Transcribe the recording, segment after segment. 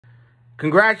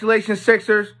Congratulations,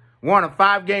 Sixers. We're on a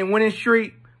 5-game winning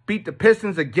streak. Beat the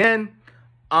Pistons again.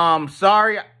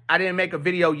 Sorry I didn't make a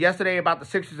video yesterday about the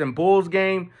Sixers and Bulls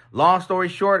game. Long story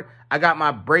short, I got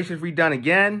my braces redone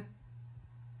again.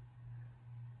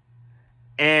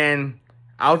 And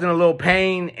I was in a little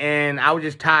pain and I was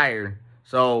just tired.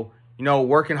 So,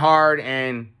 working hard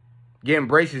and getting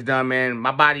braces done, man,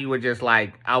 my body was just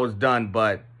like, I was done.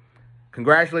 But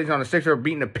congratulations on the Sixers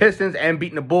beating the Pistons and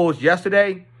beating the Bulls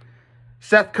yesterday.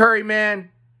 Seth Curry,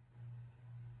 man.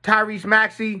 Tyrese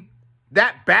Maxey.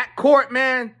 That backcourt,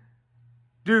 man.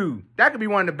 Dude, that could be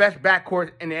one of the best backcourts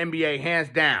in the NBA, hands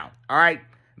down. All right?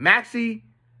 Maxey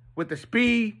with the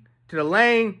speed to the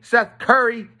lane. Seth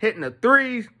Curry hitting the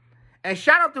threes. And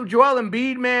shout out to Joel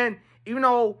Embiid, man. Even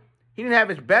though he didn't have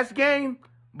his best game,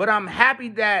 but I'm happy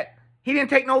that he didn't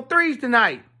take no threes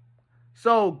tonight.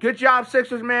 So, good job,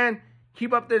 Sixers, man.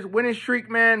 Keep up this winning streak,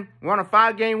 man. We're on a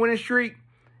 5-game winning streak.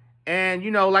 And,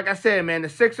 like I said, man, the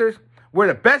Sixers, we're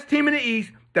the best team in the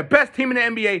East, the best team in the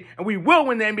NBA, and we will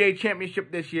win the NBA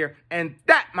championship this year. And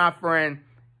that, my friend,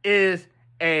 is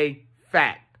a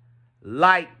fact.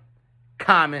 Like,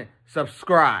 comment,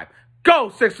 subscribe. Go,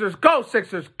 Sixers, go,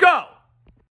 Sixers, go!